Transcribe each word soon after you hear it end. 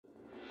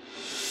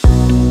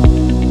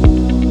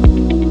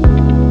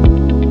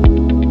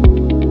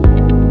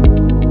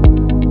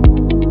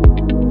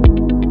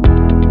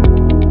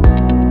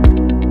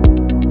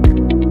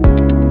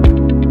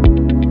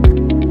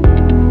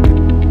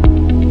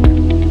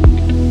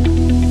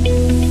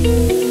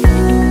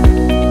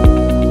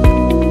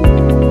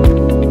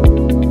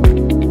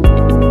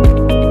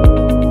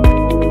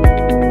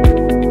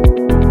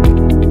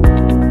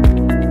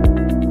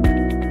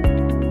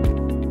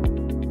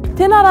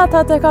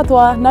tātou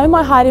katoa, nau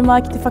mai haere mai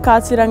ki te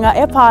whakaaturanga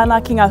e pāna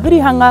ki ngā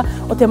hurihanga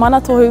o te mana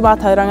tohu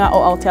mātauranga o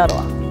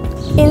Aotearoa.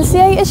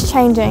 NCEA is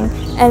changing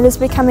and is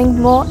becoming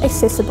more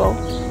accessible.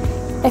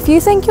 If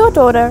you think your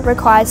daughter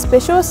requires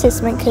special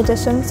assessment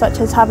conditions such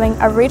as having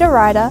a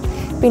reader-writer,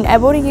 being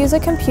able to use a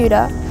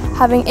computer,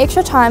 having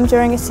extra time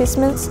during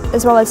assessments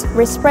as well as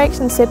rest breaks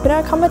and separate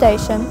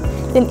accommodation,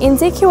 then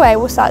NZQA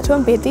will start to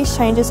embed these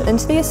changes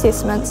into the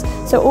assessments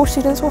so all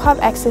students will have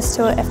access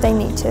to it if they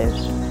need to.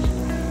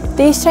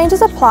 These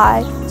changes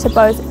apply to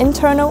both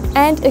internal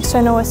and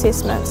external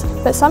assessments,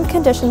 but some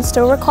conditions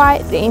still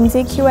require the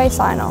NZQA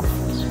sign-off.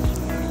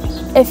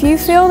 If you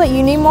feel that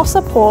you need more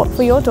support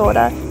for your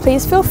daughter,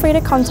 please feel free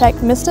to contact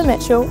Mr.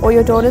 Mitchell or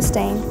your daughter's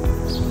dean.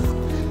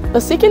 The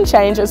second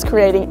change is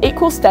creating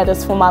equal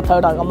status for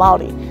mātauranga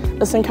Māori.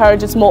 This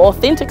encourages more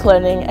authentic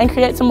learning and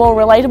creates a more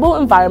relatable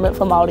environment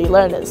for Māori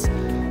learners.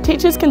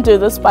 Teachers can do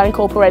this by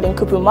incorporating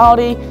kupu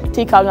Māori,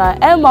 tikanga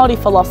and Māori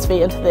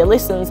philosophy into their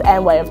lessons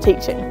and way of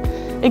teaching.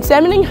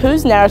 Examining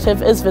whose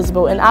narrative is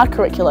visible in our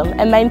curriculum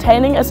and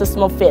maintaining a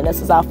system of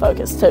fairness is our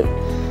focus too.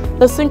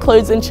 This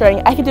includes ensuring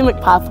academic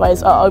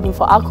pathways are open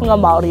for akonga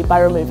Māori by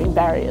removing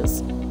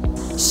barriers.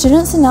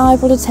 Students are now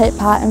able to take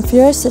part in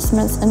fewer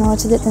assessments in order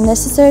to get the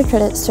necessary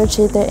credits to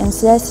achieve their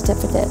NCEA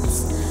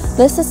certificates.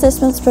 Less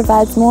assessments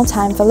provides more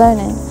time for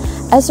learning.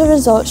 As a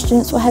result,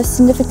 students will have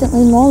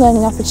significantly more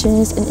learning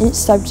opportunities in each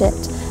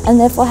subject and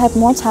therefore have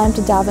more time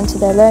to delve into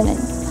their learning.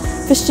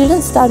 For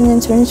students starting in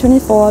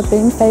 2024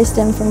 being phased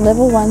in from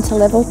Level 1 to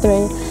Level 3,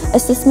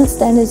 assessment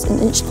standards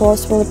in each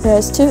course will appear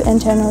as 2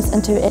 internals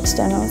and 2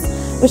 externals,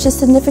 which is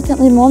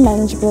significantly more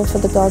manageable for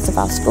the goals of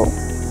our school.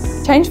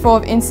 Change 4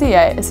 of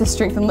NCEA is to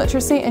strengthen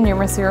literacy and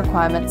numeracy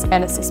requirements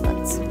and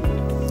assessments.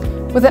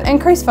 With an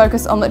increased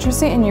focus on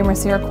literacy and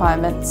numeracy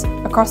requirements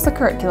across the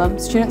curriculum,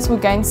 students will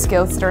gain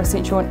skills that are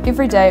essential in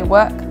everyday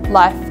work,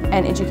 life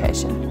and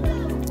education.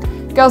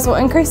 Girls will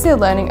increase their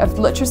learning of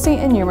literacy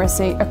and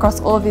numeracy across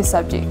all of their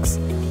subjects,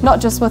 not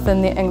just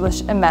within their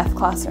English and math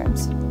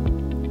classrooms.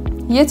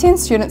 Year 10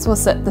 students will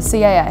sit the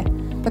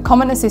CAA, the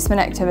Common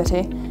Assessment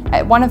Activity,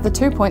 at one of the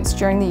 2 points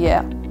during the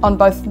year on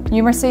both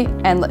numeracy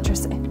and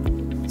literacy.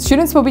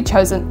 Students will be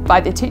chosen by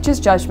their teacher's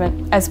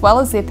judgment as well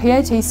as their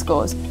PAT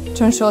scores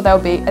to ensure they'll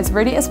be as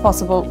ready as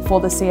possible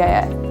for the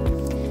CAA.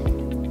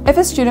 If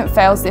a student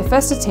fails their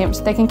first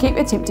attempt, they can keep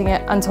attempting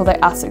it until they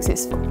are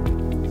successful.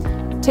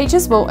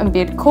 Teachers will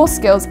embed core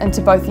skills into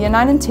both Year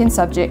 9 and 10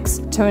 subjects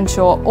to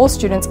ensure all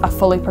students are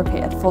fully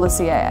prepared for the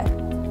CAA.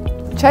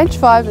 Change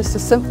 5 is to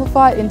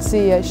simplify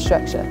NCEA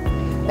structure.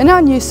 In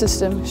our new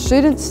system,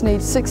 students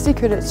need 60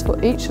 credits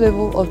for each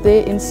level of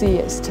their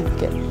NCEA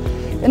certificate.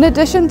 In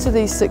addition to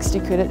these 60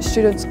 credits,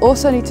 students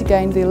also need to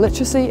gain their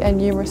literacy and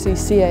numeracy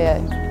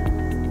CAA.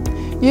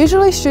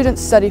 Usually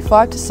students study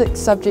 5 to 6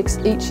 subjects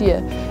each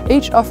year,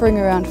 each offering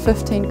around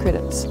 15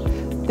 credits.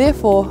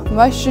 Therefore,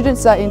 most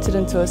students are entered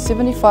into a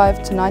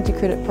 75 to 90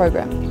 credit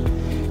program.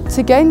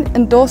 To gain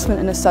endorsement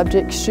in a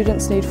subject,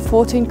 students need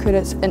 14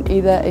 credits in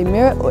either a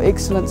merit or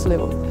excellence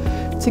level.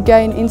 To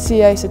gain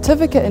NCEA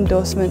certificate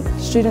endorsement,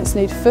 students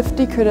need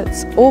 50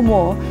 credits or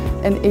more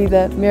in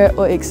either merit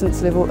or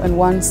excellence level in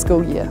one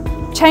school year.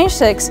 Change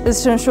 6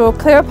 is to ensure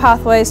clearer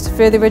pathways to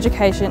further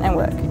education and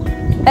work.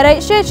 At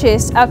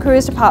HGHS, our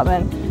Careers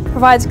Department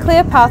provides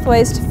clear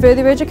pathways to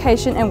further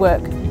education and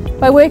work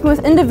by working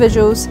with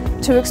individuals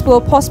to explore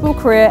possible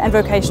career and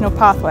vocational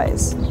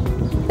pathways.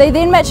 They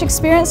then match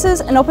experiences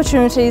and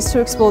opportunities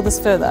to explore this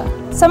further.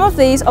 Some of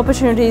these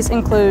opportunities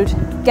include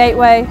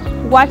Gateway,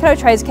 Waikato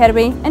Trades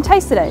Academy and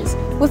Taster Days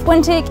with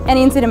Wintec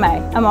and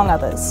NZMA, among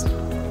others.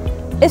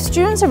 If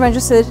students are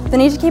interested, they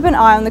need to keep an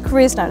eye on the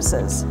careers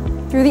notices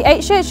through the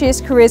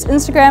HGHS Careers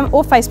Instagram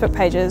or Facebook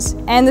pages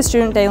and the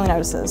student daily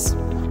notices.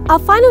 Our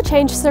final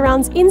change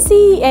surrounds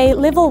NCEA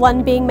Level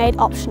 1 being made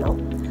optional.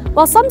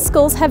 While some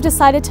schools have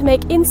decided to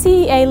make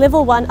NCEA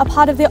Level 1 a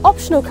part of their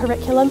optional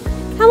curriculum,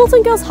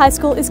 Hamilton Girls High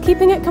School is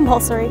keeping it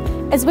compulsory,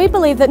 as we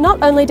believe that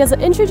not only does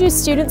it introduce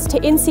students to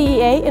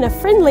NCEA in a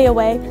friendlier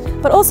way,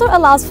 but also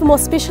allows for more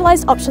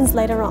specialised options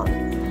later on.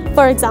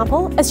 For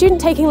example, a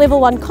student taking Level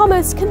 1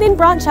 Commerce can then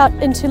branch out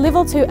into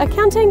Level 2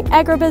 Accounting,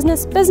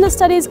 Agribusiness, Business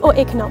Studies or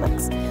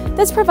Economics.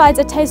 This provides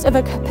a taste of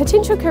a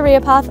potential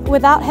career path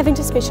without having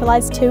to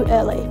specialise too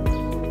early.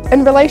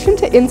 In relation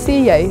to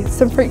NCEA,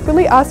 some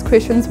frequently asked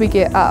questions we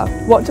get are,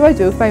 what do I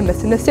do if I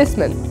miss an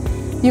assessment?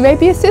 You may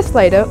be assessed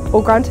later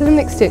or granted an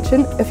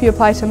extension if you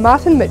apply to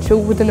Martin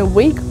Mitchell within a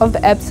week of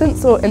the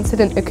absence or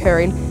incident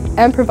occurring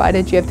and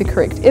provided you have the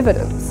correct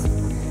evidence.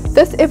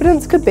 This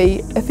evidence could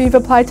be if you've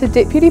applied to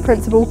Deputy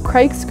Principal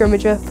Craig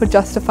Scrimmager for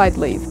justified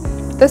leave.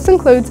 This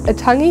includes a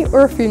tangi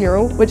or a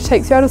funeral which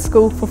takes you out of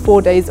school for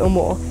 4 days or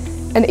more.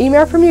 An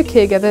email from your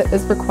caregiver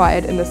is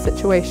required in this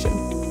situation.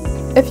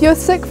 If you're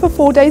sick for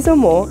 4 days or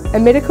more, a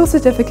medical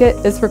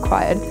certificate is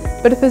required,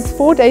 but if it's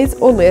 4 days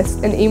or less,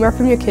 an email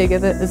from your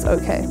caregiver is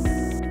okay.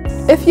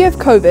 If you have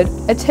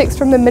COVID, a text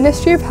from the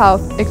Ministry of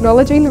Health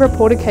acknowledging the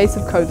reported case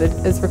of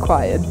COVID is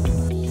required.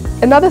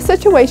 Another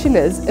situation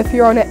is if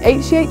you're on a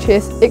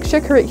HGHS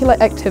extracurricular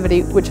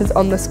activity which is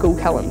on the school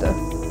calendar.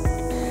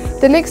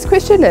 The next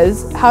question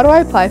is, how do I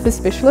apply for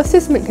special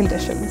assessment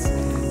conditions?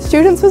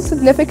 Students with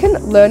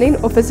significant learning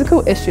or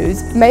physical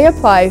issues may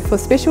apply for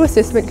special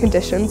assessment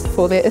conditions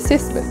for their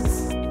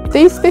assessments.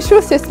 These special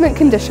assessment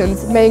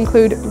conditions may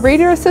include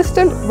reader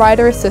assistant,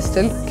 writer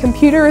assistant,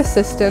 computer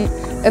assistant,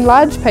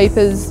 enlarged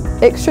papers,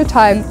 extra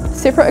time,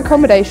 separate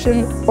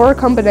accommodation, or a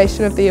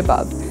combination of the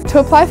above. To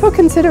apply for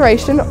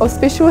consideration of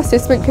special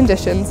assessment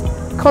conditions,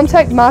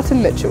 contact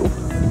Martin Mitchell.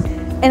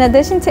 In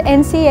addition to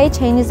NCEA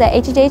changes at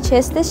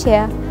HJHS this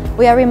year,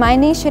 we are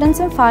reminding students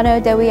in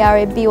whānau that we are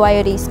a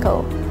BYOD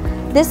school.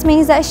 This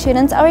means that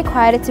students are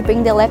required to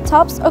bring their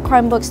laptops or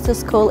Chromebooks to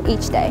school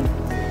each day.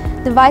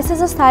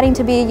 Devices are starting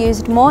to be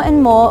used more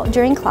and more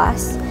during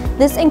class.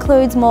 This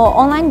includes more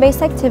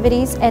online-based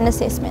activities and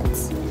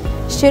assessments.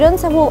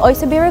 Students will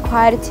also be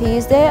required to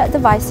use their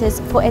devices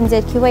for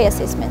NZQA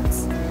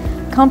assessments.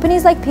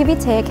 Companies like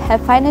PV Tech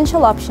have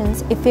financial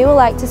options if you would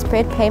like to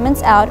spread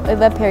payments out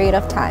over a period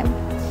of time.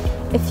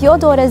 If your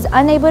daughter is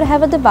unable to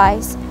have a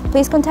device,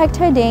 please contact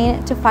her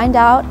dean to find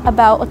out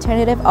about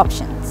alternative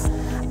options.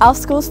 Our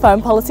school's phone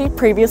policy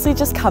previously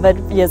just covered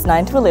years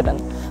 9 to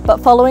 11, but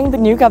following the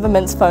new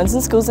government's Phones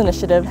in Schools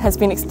initiative has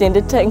been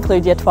extended to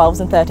include year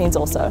 12s and 13s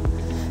also.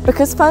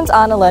 Because phones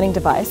aren't a learning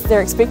device,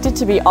 they're expected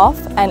to be off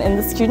and in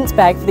the student's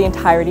bag for the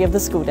entirety of the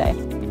school day.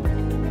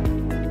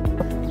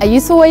 A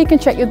useful way you can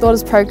track your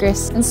daughter's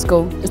progress in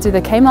school is through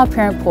the Kmart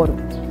Parent Portal.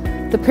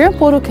 The Parent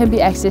Portal can be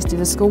accessed through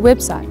the school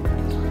website.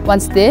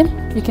 Once there,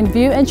 you can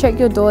view and track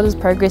your daughter's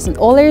progress in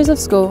all areas of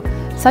school,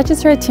 such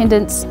as her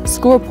attendance,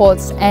 school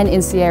reports and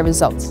NCEA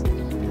results.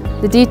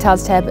 The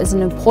Details tab is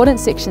an important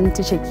section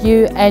to check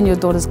you and your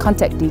daughter's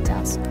contact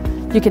details.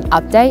 You can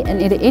update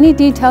and edit any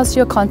details to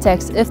your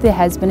contacts if there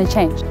has been a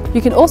change.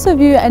 You can also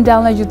view and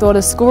download your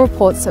daughter's school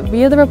reports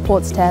via the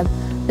Reports tab,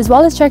 as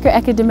well as track her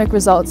academic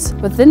results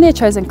within their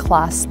chosen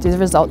class through the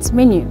Results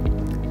menu.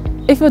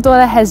 If your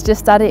daughter has just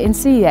started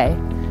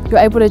NCEA, you're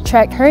able to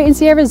track her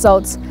NCEA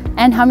results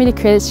and how many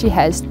credits she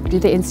has through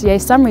the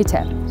NCEA Summary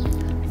tab.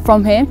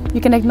 From here,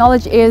 you can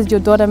acknowledge areas your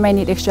daughter may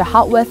need extra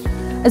help with,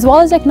 as well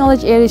as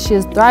acknowledge areas she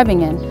is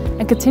thriving in,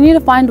 and continue to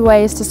find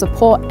ways to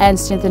support and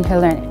strengthen her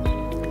learning.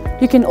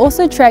 You can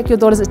also track your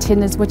daughter's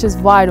attendance, which is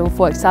vital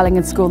for excelling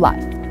in school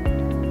life.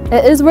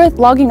 It is worth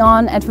logging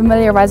on and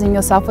familiarising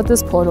yourself with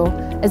this portal,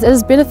 as it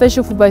is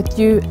beneficial for both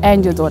you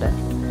and your daughter.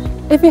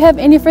 If you have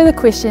any further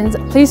questions,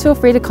 please feel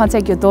free to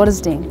contact your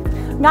daughter's dean.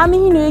 Ngā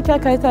mihi nui kia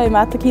koutou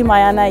mātuki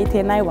mai ana I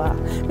tēnei wā.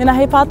 Mena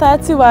hei pātai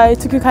atu au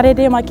tuku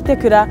karere mai ki te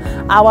kura,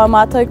 awa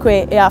mātou koe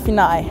e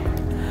āwhina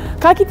ai.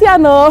 Ka kite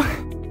anō!